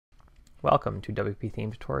Welcome to WP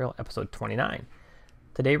Theme Tutorial episode 29.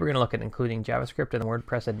 Today we're going to look at including JavaScript in the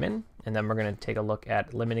WordPress admin, and then we're going to take a look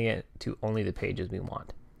at limiting it to only the pages we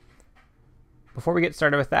want. Before we get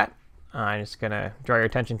started with that, I'm just going to draw your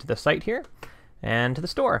attention to the site here and to the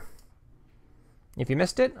store. If you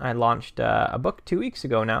missed it, I launched a book 2 weeks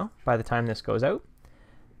ago now by the time this goes out,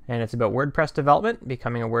 and it's about WordPress development,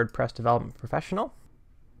 becoming a WordPress development professional.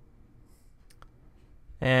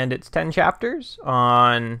 And it's 10 chapters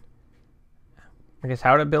on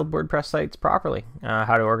how to build WordPress sites properly,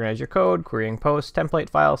 how to organize your code, querying posts,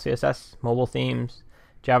 template files, CSS, mobile themes,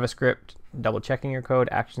 JavaScript, double checking your code,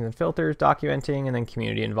 actions and filters, documenting, and then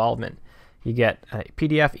community involvement. You get a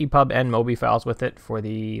PDF, EPUB, and Mobi files with it for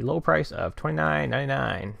the low price of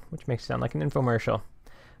 $29.99, which makes it sound like an infomercial.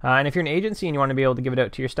 And if you're an agency and you want to be able to give it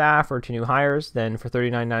out to your staff or to new hires, then for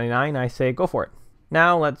 $39.99, I say go for it.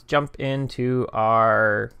 Now let's jump into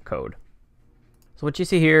our code. So what you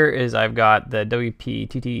see here is I've got the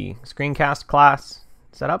WPTT screencast class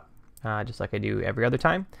set up, just like I do every other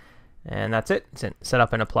time. And that's it. It's set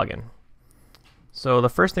up in a plugin. So the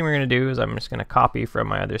first thing we're going to do is I'm just going to copy from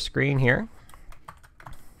my other screen here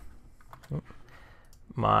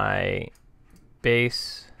my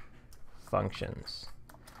base functions.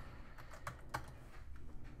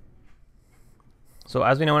 So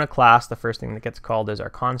as we know in a class, the first thing that gets called is our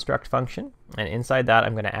construct function. And inside that,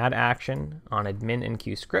 I'm going to add action on admin and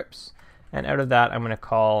queue scripts. And out of that, I'm going to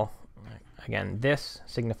call, again, this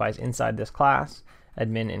signifies inside this class,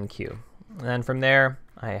 admin and queue. And then from there,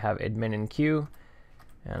 I have admin and queue,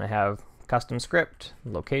 and I have custom script,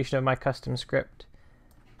 location of my custom script,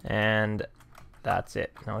 and that's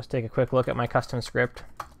it. Now let's take a quick look at my custom script.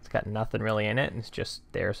 It's got nothing really in it. It's just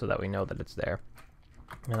there so that we know that it's there.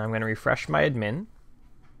 And I'm going to refresh my admin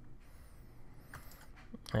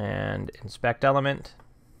and inspect element.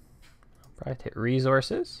 I'll probably hit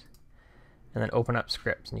resources and then open up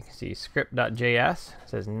scripts. And you can see script.js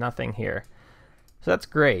says nothing here. So that's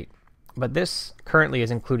great. But this currently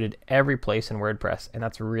is included every place in WordPress, and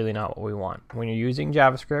that's really not what we want. When you're using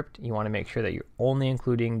JavaScript, you want to make sure that you're only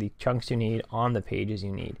including the chunks you need on the pages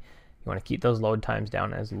you need. You want to keep those load times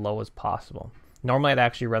down as low as possible. Normally I'd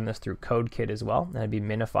actually run this through CodeKit as well, and I'd be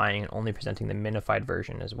minifying and only presenting the minified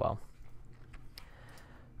version as well.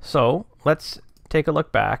 So let's take a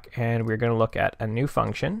look back, and we're going to look at a new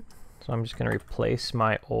function. So I'm just going to replace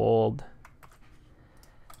my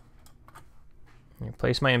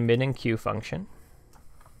admin and queue function.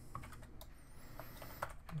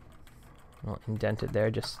 I'll indent it there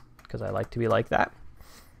just because I like to be like that.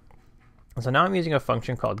 So now I'm using a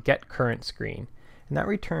function called getCurrentScreen, and that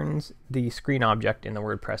returns the screen object in the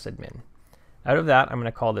WordPress admin. Out of that, I'm going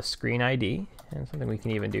to call the screen ID, and something we can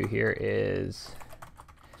even do here is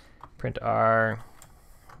print r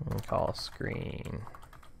and call screen.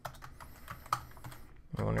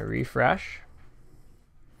 I want to refresh.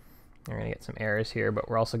 We're going to get some errors here, but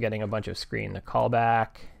we're also getting a bunch of screen, the callback,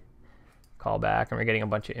 and we're getting a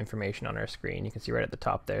bunch of information on our screen. You can see right at the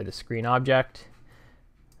top there, the screen object.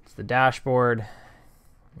 It's the dashboard.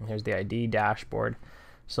 And here's the ID dashboard.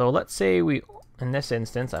 So let's say in this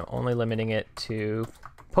instance, I'm only limiting it to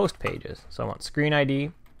post pages. So I want screen ID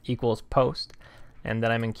equals post, and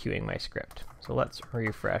then I'm enqueuing my script. So let's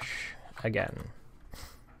refresh again.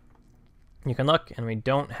 You can look, and we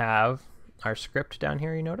don't have our script down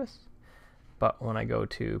here, you notice? But when I go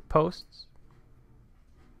to posts,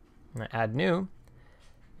 and I add new,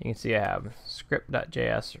 you can see I have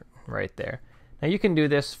script.js right there. Now you can do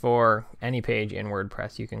this for any page in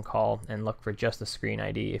WordPress. You can call and look for just the screen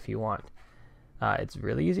ID if you want. It's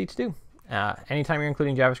really easy to do. Anytime you're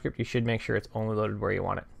including JavaScript, you should make sure it's only loaded where you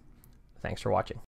want it. Thanks for watching.